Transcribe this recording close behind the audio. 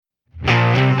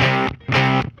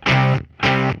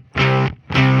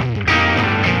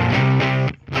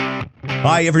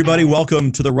Hi, everybody.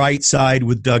 Welcome to The Right Side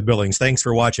with Doug Billings. Thanks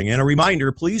for watching. And a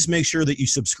reminder, please make sure that you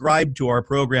subscribe to our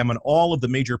program on all of the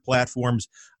major platforms,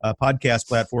 podcast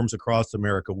platforms across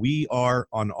America. We are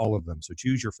on all of them. So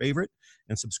choose your favorite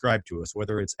and subscribe to us,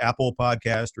 whether it's Apple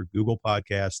Podcast or Google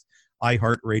Podcast,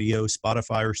 iHeartRadio,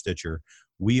 Spotify, or Stitcher.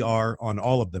 We are on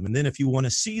all of them. And then if you want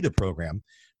to see the program,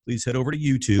 please head over to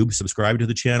YouTube, subscribe to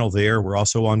the channel there. We're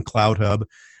also on CloudHub,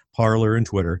 Parler, and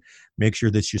Twitter. Make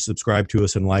sure that you subscribe to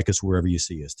us and like us wherever you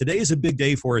see us. Today is a big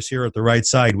day for us here at The Right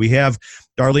Side. We have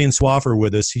Darlene Swaffar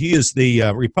with us. He is the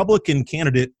Republican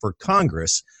candidate for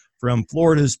Congress from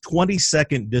Florida's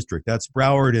 22nd district. That's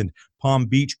Broward and Palm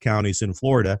Beach counties in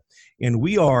Florida. And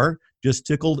we are just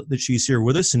tickled that she's here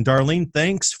with us. And Darlene,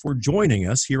 thanks for joining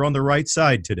us here on The Right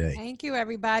Side today. Thank you,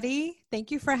 everybody.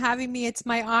 Thank you for having me. It's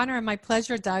my honor and my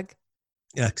pleasure, Doug.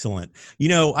 Excellent. You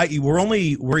know,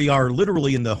 we are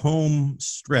literally in the home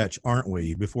stretch, aren't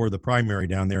we, before the primary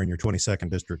down there in your 22nd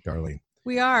district, Darlene?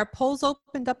 We are. Polls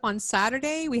opened up on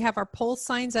Saturday. We have our poll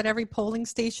signs at every polling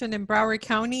station in Broward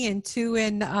County and 2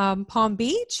 in Palm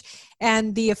Beach.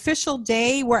 And the official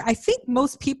day where I think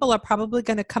most people are probably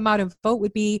going to come out and vote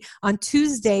would be on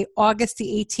Tuesday, August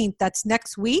the 18th. That's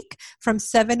next week from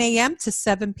 7 a.m. to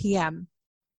 7 p.m.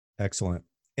 Excellent.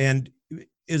 And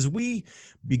as we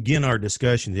begin our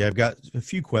discussion today, I've got a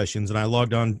few questions, and I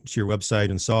logged on to your website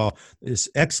and saw this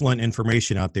excellent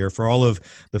information out there for all of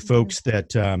the folks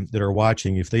that are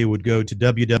watching. If they would go to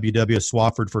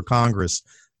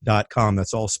www.swaffordforcongress.com,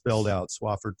 that's all spelled out,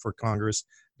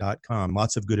 swaffordforcongress.com.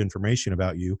 Lots of good information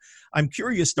about you. I'm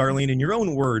curious, Darlene, in your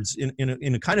own words, in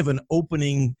a kind of an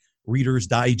opening Reader's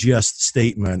Digest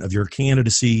statement of your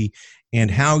candidacy and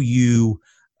how you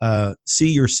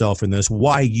see yourself in this.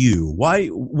 Why you?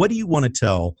 What do you want to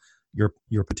tell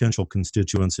your potential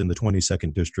constituents in the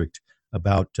 22nd district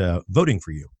about voting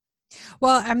for you?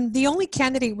 Well, I'm the only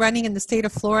candidate running in the state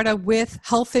of Florida with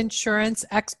health insurance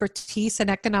expertise and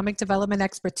economic development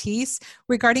expertise.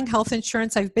 Regarding health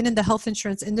insurance, I've been in the health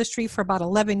insurance industry for about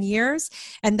 11 years,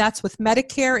 and that's with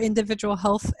Medicare, individual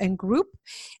health, and group.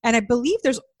 And I believe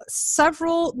there's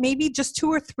several, maybe just 2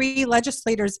 or 3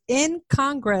 legislators in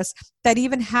Congress that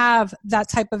even have that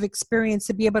type of experience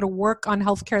to be able to work on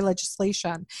healthcare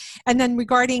legislation. And then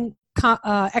regarding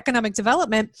economic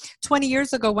development, 20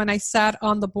 years ago when I sat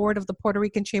on the board of the Puerto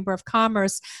Rican Chamber of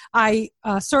Commerce, I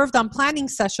served on planning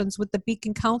sessions with the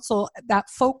Beacon Council that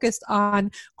focused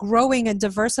on growing and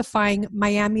diversifying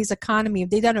Miami's economy.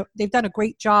 They've done a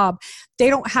great job. They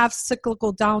don't have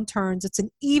cyclical downturns. It's an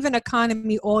even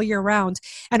economy all year round.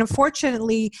 And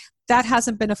unfortunately, that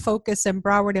hasn't been a focus in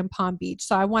Broward and Palm Beach.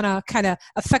 So I want to kind of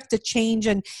affect a change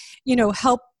and,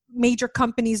 help major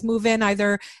companies move in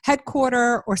either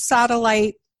headquarter or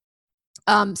satellite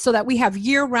so that we have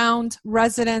year-round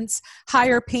residents,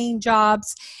 higher paying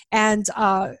jobs, and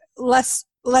less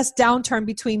downturn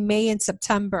between May and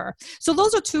September. So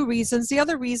those are 2 reasons. The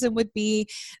other reason would be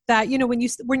that,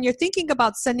 when you're thinking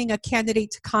about sending a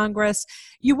candidate to Congress,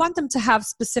 you want them to have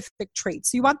specific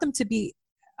traits. You want them to be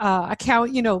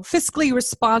fiscally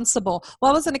responsible.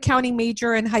 Well, I was an accounting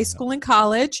major in high school and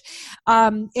college.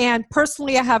 And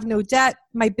personally, I have no debt.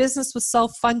 My business was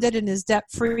self-funded and is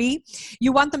debt-free.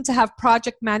 You want them to have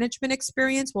project management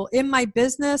experience. Well, in my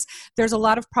business, there's a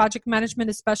lot of project management,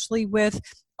 especially with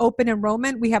open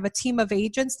enrollment. We have a team of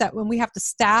agents that when we have to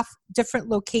staff different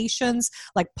locations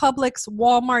like Publix,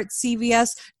 Walmart,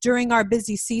 CVS during our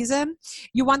busy season,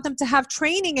 you want them to have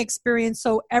training experience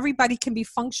so everybody can be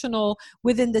functional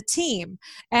within the team.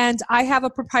 And I have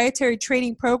a proprietary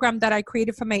training program that I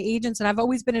created for my agents, and I've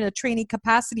always been in a training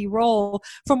capacity role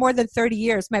for more than 30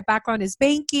 years. My background is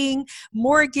banking,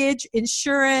 mortgage,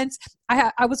 insurance.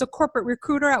 I was a corporate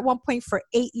recruiter at one point for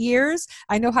 8 years.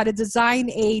 I know how to design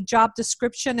a job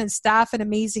description and staff an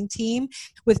amazing team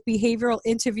with behavioral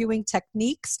interviewing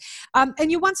techniques. And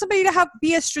you want somebody to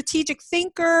be a strategic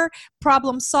thinker,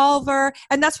 problem solver,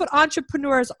 and that's what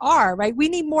entrepreneurs are, right? We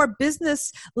need more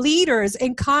business leaders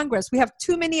in Congress. We have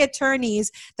too many attorneys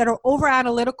that are over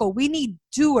analytical. We need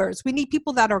doers. We need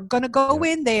people that are going to go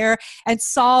in there and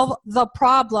solve the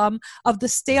problem of the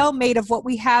stalemate of what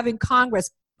we have in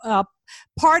Congress.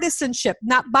 Partisanship,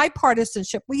 not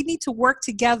bipartisanship. We need to work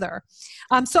together.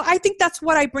 So I think that's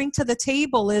what I bring to the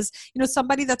table is,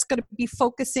 somebody that's going to be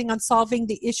focusing on solving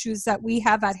the issues that we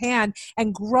have at hand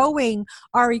and growing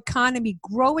our economy,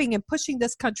 growing and pushing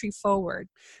this country forward.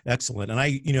 Excellent. And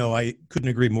I couldn't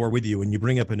agree more with you. And you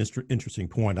bring up an interesting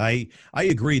point. I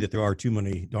agree that there are too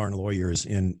many darn lawyers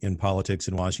in politics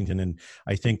in Washington. And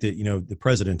I think that, the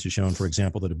president has shown, for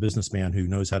example, that a businessman who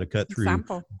knows how to cut through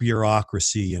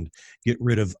bureaucracy and get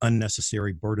rid of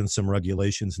unnecessary, burdensome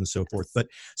regulations and so forth. But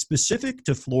specific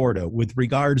to Florida, with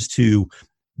regards to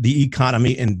the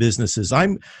economy and businesses,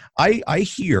 I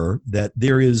hear that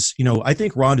there is, I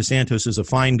think Ron DeSantis is a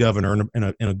fine governor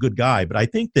and a good guy, but I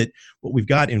think that what we've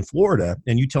got in Florida,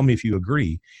 and you tell me if you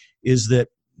agree, is that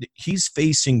he's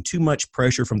facing too much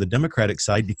pressure from the Democratic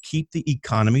side to keep the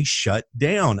economy shut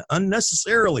down,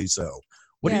 unnecessarily so.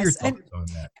 What are your thoughts on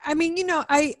that? I mean,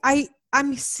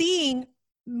 I'm seeing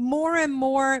more and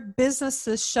more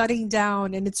businesses shutting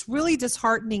down, and it's really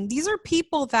disheartening. These are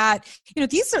people that,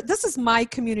 this is my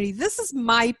community. This is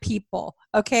my people.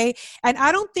 Okay. And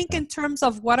I don't think in terms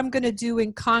of what I'm going to do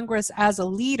in Congress as a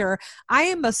leader. I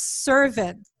am a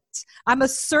servant. I'm a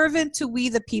servant to we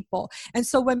the people. And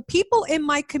so when people in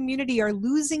my community are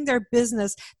losing their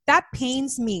business, that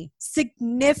pains me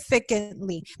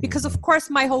significantly because, of course,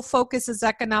 my whole focus is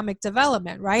economic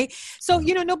development, right? So,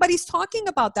 nobody's talking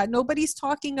about that. Nobody's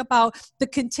talking about the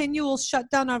continual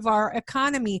shutdown of our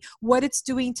economy, what it's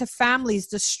doing to families,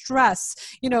 the stress,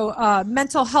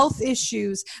 mental health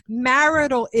issues,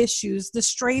 marital issues, the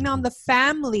strain on the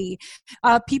family.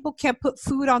 People can't put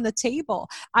food on the table.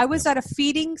 I was at a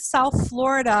Feeding South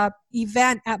Florida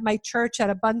event at my church at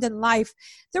Abundant Life.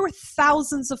 There were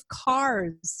thousands of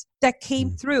cars that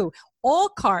came through, all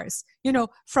cars,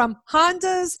 from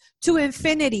Hondas to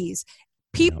Infinities.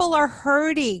 People are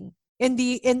hurting in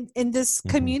this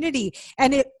community,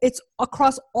 and it's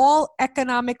across all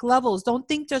economic levels. Don't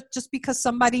think just because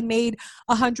somebody made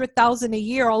 $100,000 a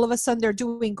year, all of a sudden they're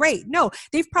doing great. No,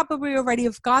 they've probably already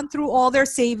have gone through all their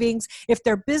savings. If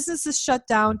their business is shut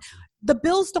down, the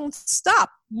bills don't stop.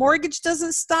 Mortgage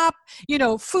doesn't stop.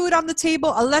 Food on the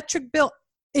table, electric bill,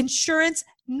 insurance,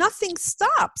 nothing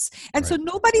stops. And so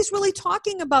nobody's really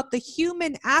talking about the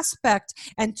human aspect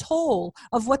and toll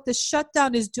of what the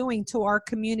shutdown is doing to our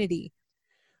community.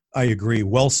 I agree.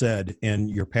 Well said. And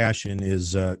your passion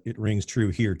is, it rings true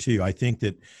here too. I think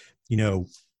that,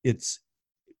 it's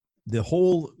this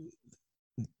whole,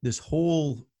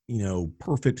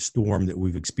 perfect storm that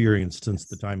we've experienced since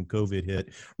the time COVID hit.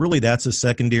 Really, that's a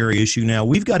secondary issue now.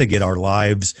 We've got to get our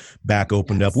lives back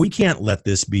opened up. We can't let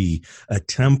this be a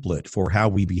template for how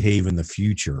we behave in the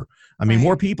future. I mean,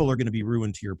 more people are going to be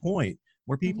ruined, to your point.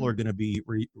 More people are going to be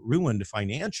ruined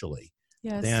financially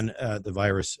than the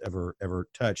virus ever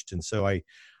touched. And so I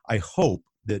hope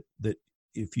that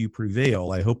if you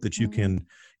prevail, I hope that you can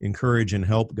encourage and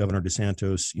help Governor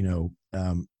DeSantis,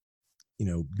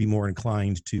 be more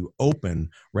inclined to open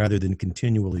rather than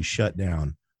continually shut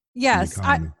down. Yes,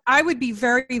 I would be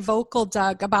very vocal,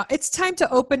 Doug, about it's time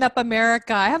to open up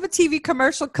America. I have a TV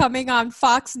commercial coming on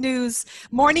Fox News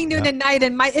morning, noon, and night,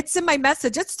 and it's in my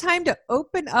message. It's time to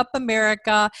open up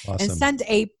America and send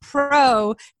a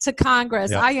pro to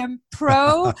Congress. I am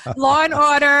pro law and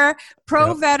order,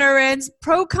 pro veterans,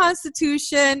 pro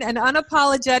Constitution, and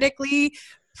unapologetically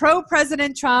pro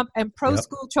President Trump and pro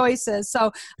school choices.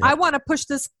 So I want to push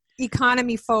this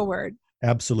economy forward.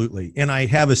 Absolutely. And I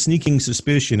have a sneaking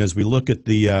suspicion as we look at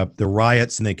the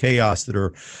riots and the chaos that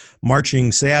are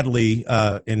marching sadly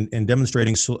and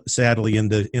demonstrating sadly in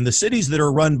the cities that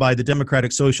are run by the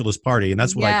Democratic Socialist Party. And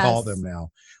that's what I call them now.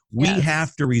 We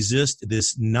have to resist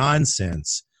this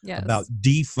nonsense about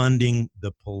defunding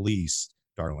the police,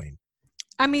 Darlene.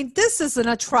 I mean, this is an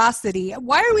atrocity.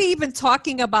 Why are we even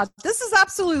talking about this? Is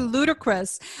absolutely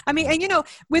ludicrous. I mean, and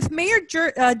with Mayor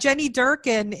Jenny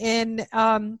Durkin in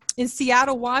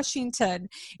Seattle, Washington,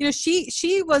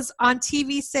 she was on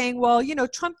TV saying, well,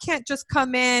 Trump can't just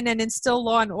come in and instill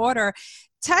law and order.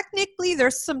 Technically,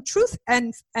 there's some truth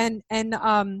and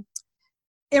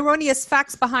erroneous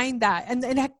facts behind that. And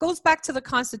it goes back to the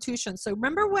Constitution. So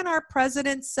remember when our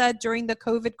president said during the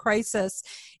COVID crisis,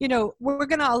 we're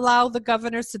going to allow the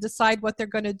governors to decide what they're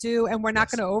going to do, and we're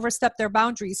not going to overstep their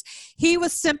boundaries. He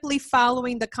was simply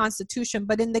following the Constitution.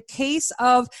 But in the case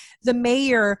of the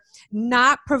mayor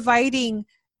not providing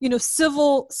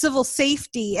civil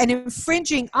safety and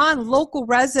infringing on local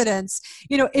residents,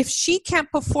 if she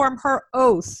can't perform her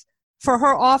oath for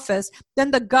her office, then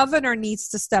the governor needs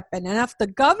to step in. And if the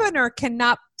governor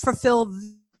cannot fulfill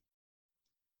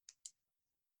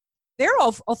their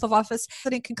oath of office,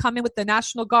 then it can come in with the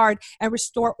National Guard and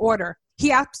restore order.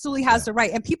 He absolutely has the right.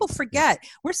 And people forget,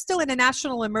 we're still in a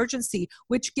national emergency,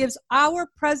 which gives our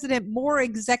president more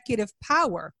executive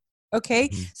power.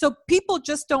 Okay? So people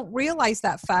just don't realize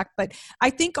that fact. But I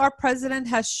think our president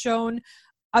has shown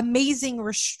amazing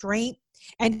restraint,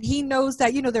 and he knows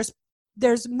that,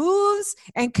 there's moves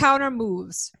and counter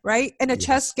moves, right? In a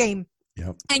chess game.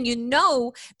 Yep. And you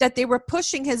know that they were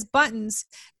pushing his buttons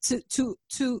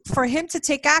for him to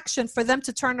take action, for them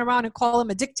to turn around and call him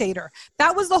a dictator.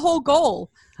 That was the whole goal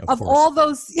of all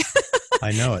those.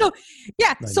 I know it. So,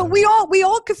 yeah. So we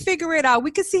all could figure it out.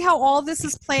 We could see how all this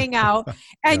is playing out.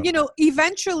 And,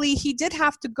 eventually he did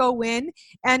have to go in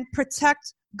and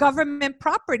protect government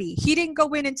property. He didn't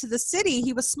go into the city.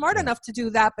 He was smart enough to do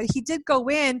that, but he did go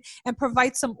in and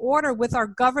provide some order with our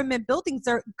government buildings.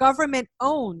 They're government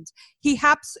owned. He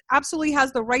absolutely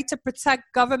has the right to protect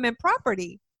government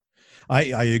property.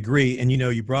 I agree. And,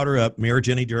 you brought her up, Mayor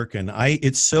Jenny Durkin.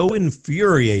 It's so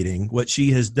infuriating what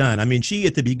she has done. I mean, she,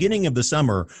 at the beginning of the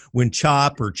summer, when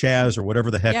CHOP or Chaz or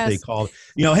whatever the heck they call it,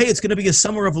 hey, it's going to be a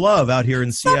summer of love out here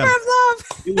in Seattle. Summer of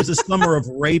love. It was a summer of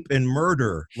rape and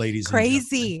murder, ladies and gentlemen.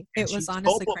 Crazy. It was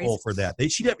honestly crazy. For that.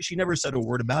 She never said a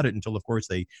word about it until, of course,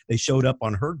 they showed up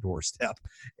on her doorstep.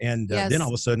 And then all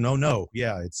of a sudden,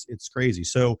 it's crazy.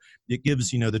 So it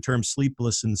gives, the term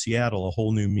sleepless in Seattle a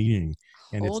whole new meaning.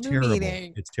 And it's terrible.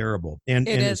 It's terrible. And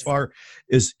as far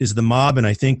as the mob, and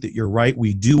I think that you're right,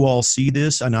 we do all see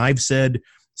this. And I've said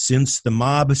since the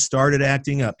mob started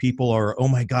acting up, people are, oh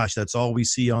my gosh, that's all we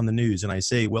see on the news. And I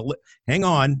say, well, hang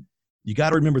on. You got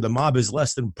to remember the mob is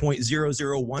less than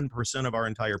 0.001% of our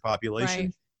entire population.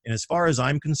 Right. And as far as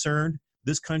I'm concerned,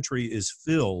 this country is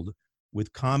filled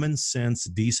with common sense,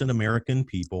 decent American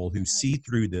people who see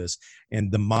through this. And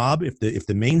the mob, if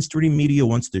the mainstream media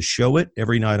wants to show it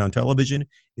every night on television,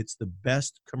 it's the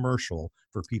best commercial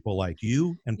for people like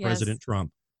you and President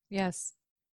Trump. Yes.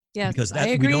 Because I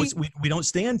agree. We don't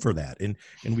stand for that, and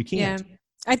we can't. Yeah.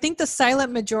 I think the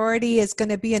silent majority is going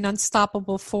to be an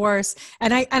unstoppable force.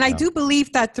 And I do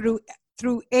believe that through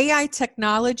AI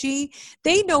technology,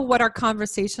 they know what our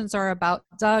conversations are about,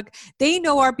 Doug. They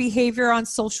know our behavior on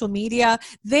social media.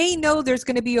 They know there's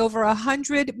going to be over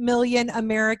 100 million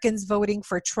Americans voting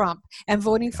for Trump and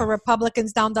voting for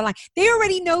Republicans down the line. They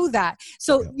already know that.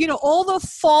 So, all the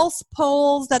false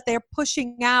polls that they're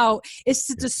pushing out is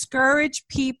to discourage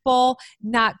people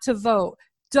not to vote.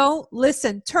 Don't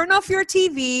listen. Turn off your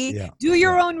TV. Do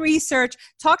your own research.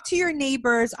 Talk to your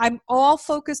neighbors. I'm all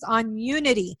focused on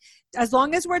unity. As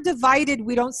long as we're divided,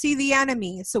 we don't see the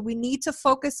enemy. So we need to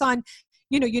focus on,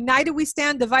 united we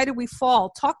stand, divided we fall.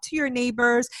 Talk to your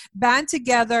neighbors, band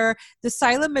together. The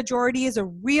silent majority is a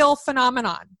real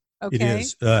phenomenon. Okay. It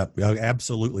is.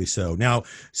 Absolutely so. Now,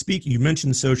 you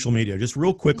mentioned social media. Just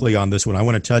real quickly on this one, I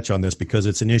want to touch on this because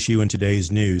it's an issue in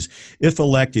today's news. If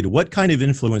elected, what kind of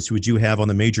influence would you have on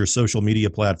the major social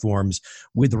media platforms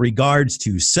with regards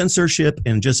to censorship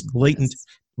and just blatant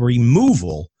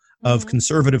removal of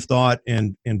conservative thought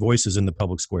and voices in the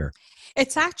public square?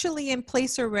 It's actually in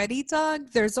place already,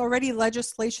 Doug. There's already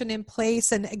legislation in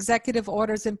place and executive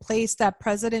orders in place that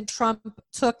President Trump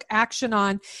took action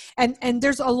on. And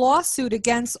there's a lawsuit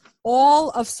against all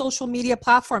of social media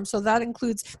platforms. So that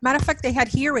includes, matter of fact, they had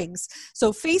hearings.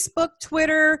 So Facebook,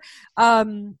 Twitter,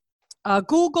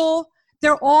 Google,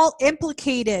 they're all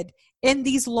implicated in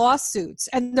these lawsuits,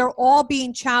 and they're all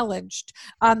being challenged.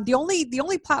 The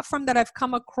only platform that I've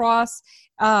come across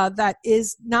that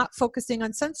is not focusing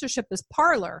on censorship is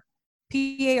Parler,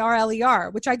 Parler,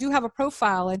 which I do have a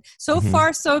profile, and so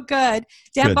far so good.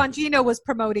 Dan Bongino was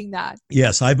promoting that.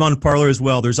 Yes, I'm on Parler as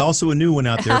well. There's also a new one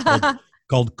out there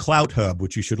called Clout Hub,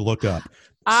 which you should look up.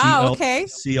 Okay.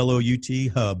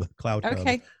 CLOUT Hub, Clout Hub.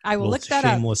 Okay, I will look that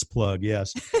up. Shameless plug,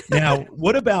 yes. Now,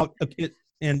 what about it?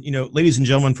 And, ladies and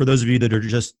gentlemen, for those of you that are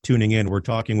just tuning in, we're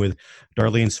talking with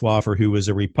Darlene Swaffar, who is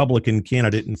a Republican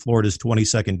candidate in Florida's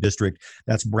 22nd district.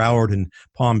 That's Broward and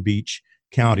Palm Beach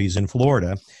counties in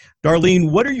Florida.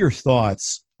 Darlene, what are your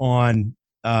thoughts on,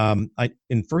 and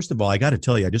first of all, I got to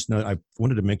tell you, I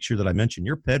wanted to make sure that I mention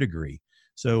your pedigree.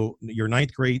 So your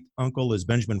ninth great uncle is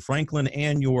Benjamin Franklin,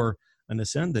 and you're an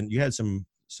ascendant. You had some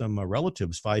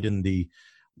relatives fight in the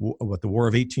War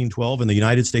of 1812 and the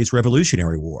United States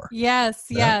Revolutionary War. Yes.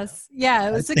 Yeah,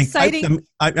 it was exciting.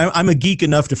 I'm a geek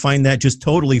enough to find that just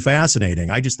totally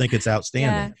fascinating. I just think it's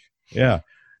outstanding. Yeah.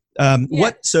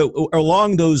 So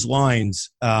along those lines,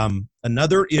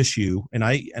 another issue, and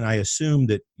I assume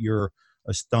that you're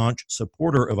a staunch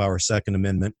supporter of our Second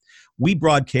Amendment. We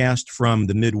broadcast from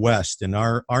the Midwest, and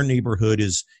our neighborhood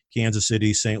is Kansas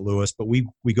City, St. Louis, but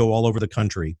we go all over the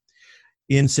country.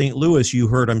 In St. Louis, you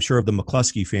heard, I'm sure, of the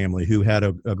McCluskey family, who had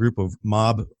a group of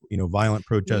mob, violent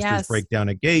protesters break down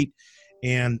a gate,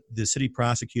 and the city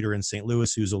prosecutor in St.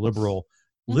 Louis, who's a liberal,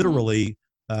 literally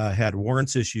had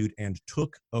warrants issued and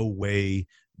took away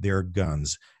their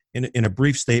guns. In a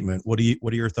brief statement, what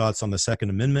are your thoughts on the Second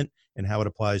Amendment and how it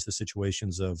applies to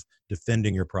situations of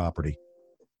defending your property?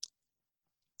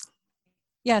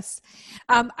 Yes.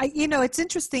 It's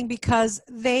interesting because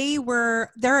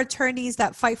they're attorneys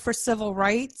that fight for civil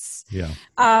rights. Yeah.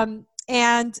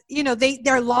 And,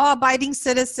 they're law-abiding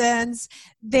citizens.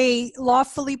 They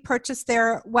lawfully purchased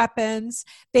their weapons.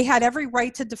 They had every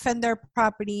right to defend their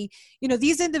property.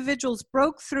 These individuals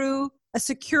broke through a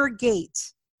secure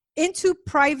gate into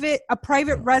a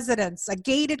private residence, a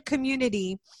gated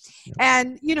community,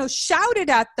 and, shouted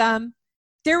at them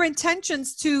their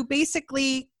intentions to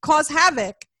basically cause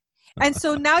havoc. And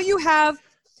so now you have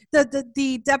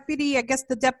the deputy, I guess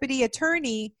the deputy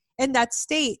attorney in that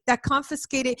state that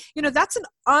confiscated, that's an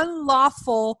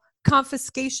unlawful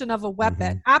confiscation of a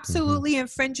weapon, absolutely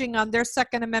infringing on their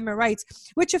Second Amendment rights,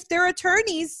 which if they're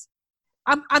attorneys,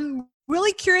 I'm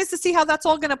really curious to see how that's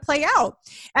all going to play out.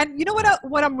 And you know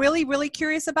what I'm really, really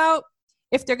curious about?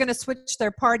 If they're going to switch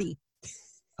their party.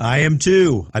 I am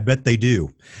too. I bet they do.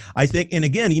 I think, and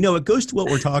again, it goes to what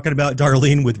we're talking about,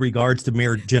 Darlene, with regards to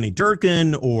Mayor Jenny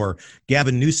Durkin or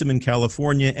Gavin Newsom in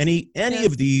California. Any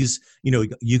of these,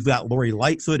 you've got Lori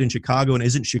Lightfoot in Chicago, and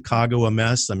isn't Chicago a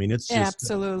mess? I mean, it's just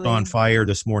absolutely on fire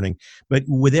this morning. But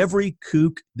with every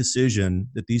kook decision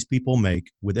that these people make,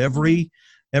 with every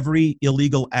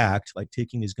illegal act, like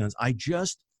taking these guns, I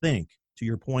just think, to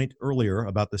your point earlier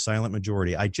about the silent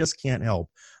majority, I just can't help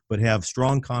but have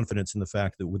strong confidence in the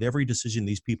fact that with every decision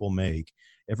these people make,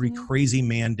 every crazy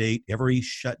mandate, every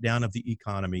shutdown of the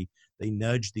economy, they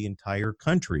nudge the entire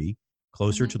country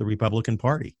closer to the Republican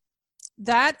Party.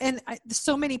 That, and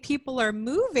so many people are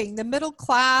moving, the middle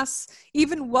class,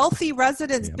 even wealthy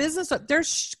residents, business, they're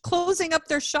closing up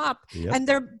their shop, and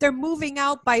they're moving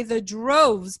out by the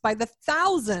droves, by the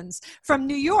thousands, from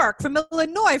New York, from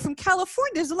Illinois, from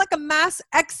California. There's like a mass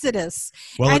exodus.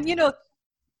 Well,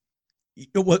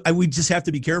 we just have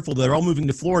to be careful. They're all moving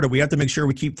to Florida. We have to make sure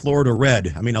we keep Florida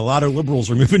red. I mean, a lot of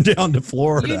liberals are moving down to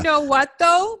Florida. You know what,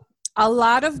 though? A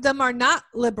lot of them are not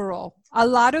liberal. A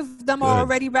lot of them are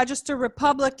already registered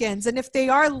Republicans. And if they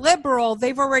are liberal,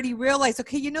 they've already realized,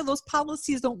 okay, those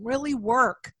policies don't really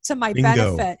work to my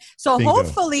benefit. So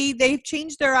hopefully they've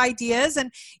changed their ideas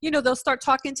and, they'll start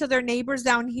talking to their neighbors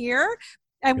down here.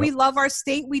 And we love our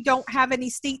state. We don't have any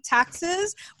state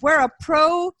taxes. We're a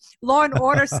pro law and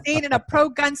order state and a pro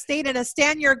gun state and a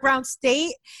stand your ground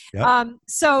state.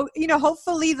 So,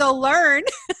 hopefully they'll learn.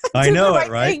 I know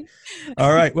it, right?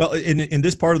 All right. Well, in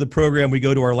this part of the program, we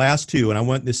go to our last two, and I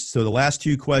want the last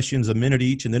two questions, a minute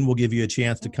each, and then we'll give you a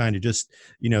chance to kind of just,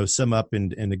 sum up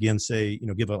and again say,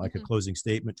 give a closing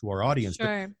statement to our audience.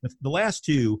 Sure. But the last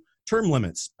two, term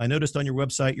limits. I noticed on your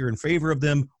website you're in favor of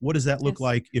them. What does that look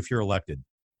like if you're elected?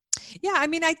 Yeah, I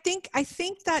mean, I think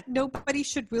that nobody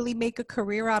should really make a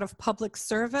career out of public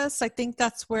service. I think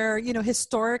that's where,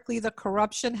 historically the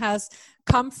corruption has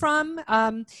come from.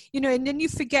 And then you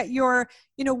forget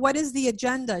what is the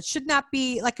agenda? It should not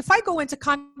be like, if I go into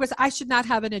Congress, I should not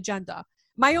have an agenda.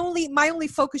 My only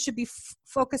focus should be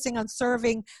focusing on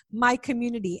serving my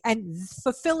community and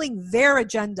fulfilling their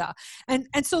agenda.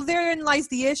 And so therein lies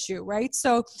the issue, right?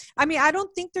 So, I mean, I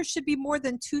don't think there should be more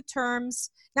than 2 terms.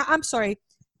 Now, I'm sorry,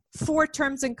 4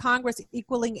 terms in Congress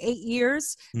equaling 8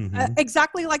 years,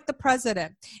 exactly like the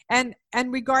president. And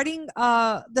regarding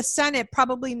the Senate,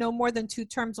 probably no more than 2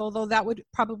 terms, although that would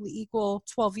probably equal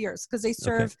 12 years because they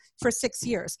serve for 6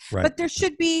 years. Right. But there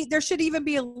should even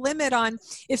be a limit on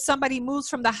if somebody moves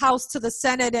from the House to the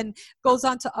Senate and goes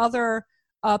on to other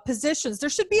positions. There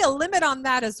should be a limit on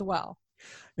that as well.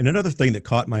 And another thing that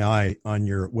caught my eye on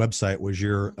your website was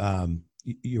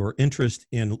your interest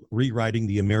in rewriting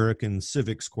the American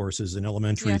civics courses in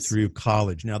elementary through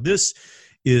college. Now, this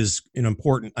is an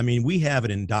important, we have an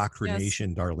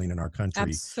indoctrination, Darlene, in our country.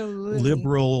 Absolutely.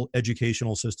 Liberal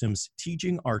educational systems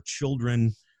teaching our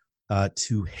children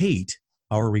to hate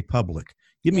our republic.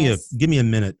 Give me a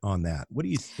minute on that. What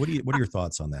are your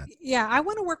thoughts on that? Yeah, I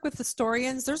want to work with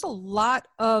historians. There's a lot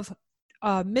of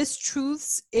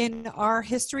mistruths in our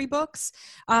history books,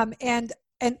 and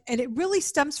it really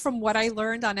stems from what I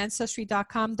learned on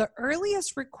Ancestry.com. The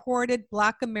earliest recorded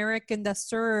Black American that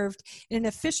served in an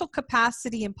official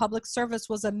capacity in public service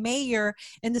was a mayor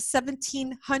in the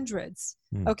 1700s,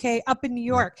 up in New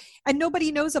York. And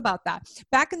nobody knows about that.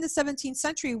 Back in the 17th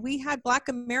century, we had Black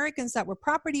Americans that were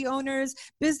property owners,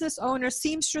 business owners,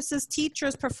 seamstresses,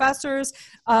 teachers, professors,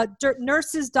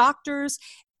 nurses, doctors.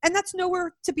 And that's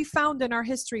nowhere to be found in our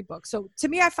history book. So to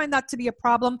me, I find that to be a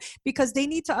problem, because they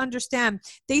need to understand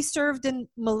they served in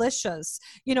militias.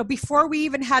 Before we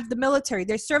even had the military,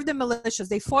 they served in militias.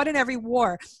 They fought in every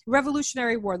war,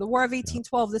 Revolutionary War, the War of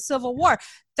 1812, the Civil War.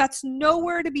 That's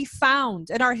nowhere to be found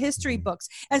in our history books.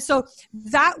 And so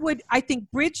that would, I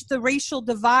think, bridge the racial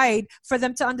divide for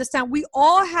them to understand we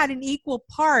all had an equal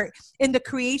part in the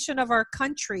creation of our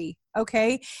country,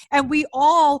 okay? And we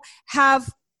all have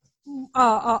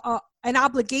an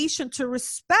obligation to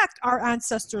respect our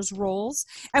ancestors' roles.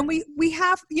 And we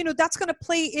have, that's going to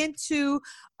play into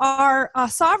our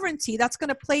sovereignty. That's going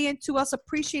to play into us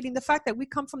appreciating the fact that we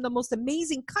come from the most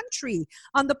amazing country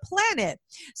on the planet.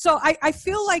 So I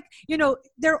feel like,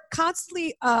 they're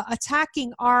constantly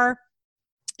attacking our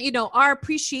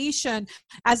appreciation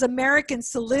as Americans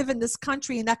to live in this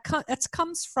country. And that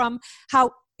comes from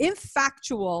how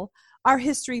infactual our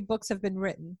history books have been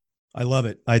written. I love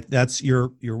it.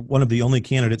 You're one of the only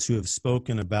candidates who have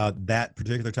spoken about that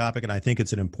particular topic, and I think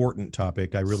it's an important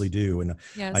topic. I really do, and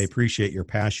yes. I appreciate your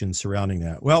passion surrounding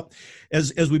that. Well,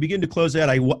 as we begin to close out,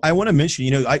 I want to mention,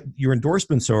 your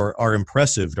endorsements are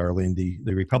impressive, Darlene.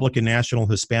 The Republican National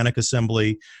Hispanic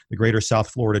Assembly, the Greater South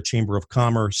Florida Chamber of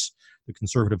Commerce, the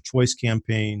Conservative Choice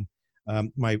Campaign.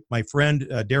 My friend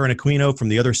Darren Aquino from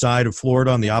the other side of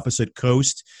Florida on the opposite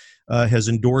coast has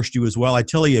endorsed you as well. I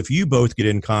tell you, if you both get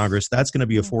in Congress, that's going to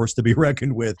be a force to be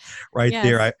reckoned with right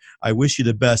there. I wish you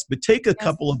the best. But take a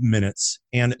couple of minutes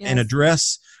and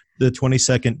address the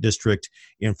 22nd District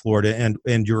in Florida,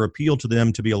 and your appeal to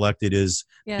them to be elected is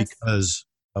because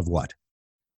of what?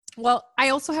 Well, I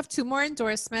also have two more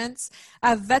endorsements.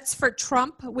 Vets for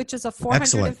Trump, which is a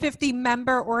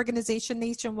 450-member organization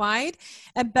nationwide,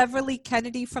 and Beverly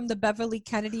Kennedy from the Beverly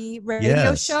Kennedy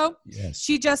radio show. Yes.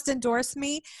 She just endorsed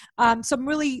me. So I'm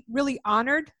really, really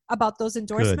honored about those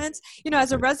endorsements. Good.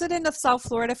 As a resident of South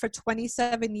Florida for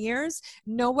 27 years,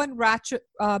 no one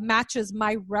matches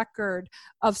my record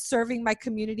of serving my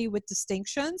community with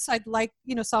distinctions. I'd like,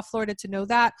 South Florida to know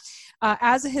that.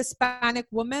 As a Hispanic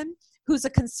woman who's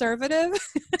a conservative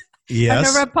and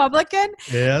a Republican,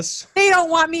 they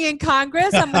don't want me in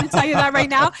Congress. I'm going to tell you that right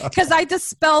now, because I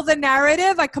dispel the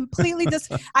narrative. I completely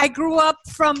I grew up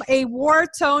from a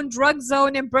war-torn drug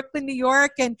zone in Brooklyn, New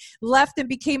York, and left and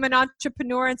became an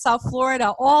entrepreneur in South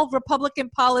Florida. All Republican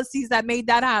policies that made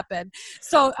that happen.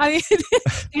 So, I mean,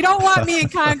 you don't want me in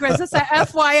Congress. It's an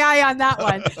FYI on that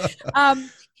one.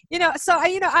 I'm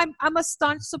a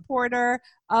staunch supporter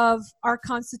of our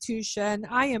Constitution.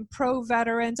 I am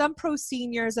pro-veterans. I'm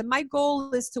pro-seniors. And my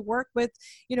goal is to work with,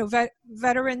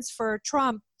 Veterans for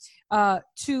Trump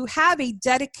to have a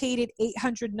dedicated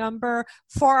 800 number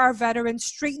for our veterans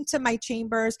straight into my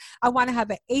chambers. I want to have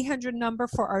an 800 number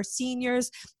for our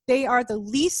seniors. They are the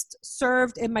least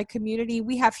served in my community.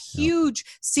 We have huge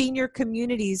senior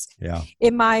communities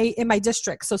in my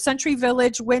district. So Century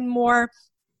Village, Wynmore,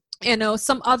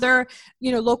 some other,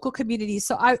 local communities.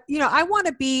 So I want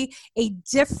to be a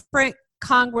different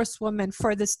congresswoman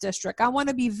for this district. I want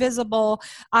to be visible.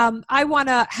 I want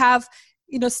to have,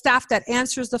 staff that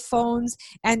answers the phones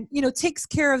and, takes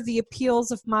care of the appeals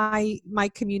of my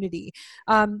community.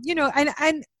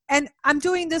 And I'm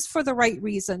doing this for the right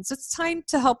reasons. It's time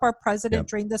to help our president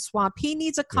drain the swamp. He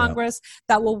needs a Congress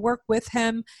that will work with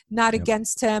him, not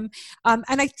against him. And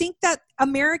I think that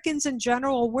Americans in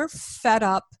general, we're fed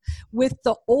up with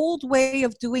the old way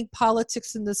of doing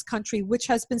politics in this country, which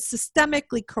has been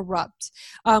systemically corrupt.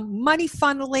 Money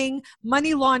funneling,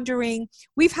 money laundering.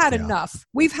 We've had enough.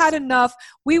 We've had enough.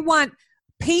 We want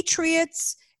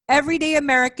patriots, everyday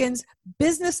Americans,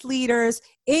 business leaders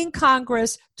in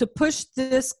Congress to push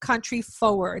this country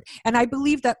forward. And I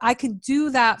believe that I can do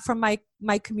that for my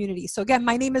community. So again,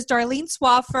 my name is Darlene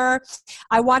Swaffar.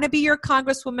 I want to be your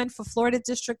Congresswoman for Florida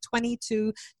District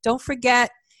 22. Don't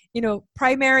forget,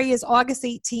 primary is August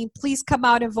 18th. Please come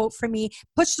out and vote for me.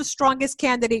 Push the strongest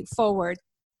candidate forward.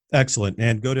 Excellent.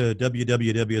 And go to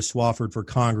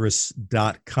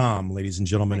www.swaffordforcongress.com, ladies and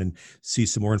gentlemen, and see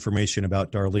some more information about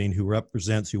Darlene, who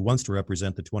wants to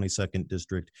represent the 22nd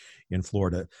District in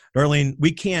Florida. Darlene,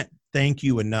 we can't thank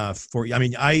you enough for,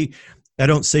 I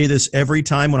don't say this every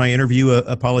time when I interview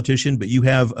a politician, but you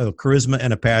have a charisma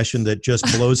and a passion that just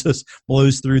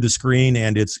blows through the screen.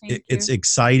 And it's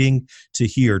exciting to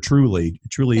hear, truly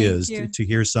is to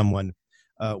hear someone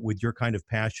with your kind of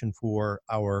passion for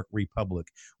our republic.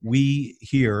 We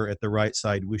here at the Right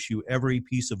Side wish you every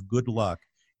piece of good luck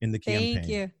in the campaign. Thank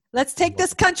you. Let's take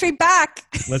this country back.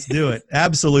 Let's do it.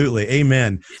 Absolutely.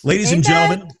 Amen. Ladies and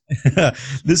gentlemen,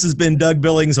 this has been Doug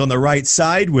Billings on the Right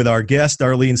Side with our guest,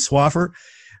 Darlene Swaffar.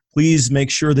 Please make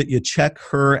sure that you check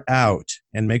her out,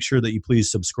 and make sure that you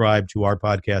please subscribe to our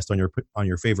podcast on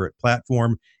your favorite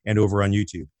platform and over on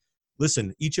YouTube.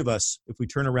 Listen, each of us, if we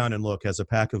turn around and look, has a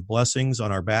pack of blessings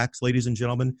on our backs, ladies and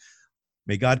gentlemen.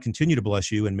 May God continue to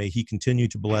bless you, and may he continue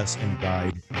to bless and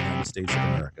guide the United States of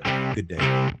America. Good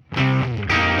day.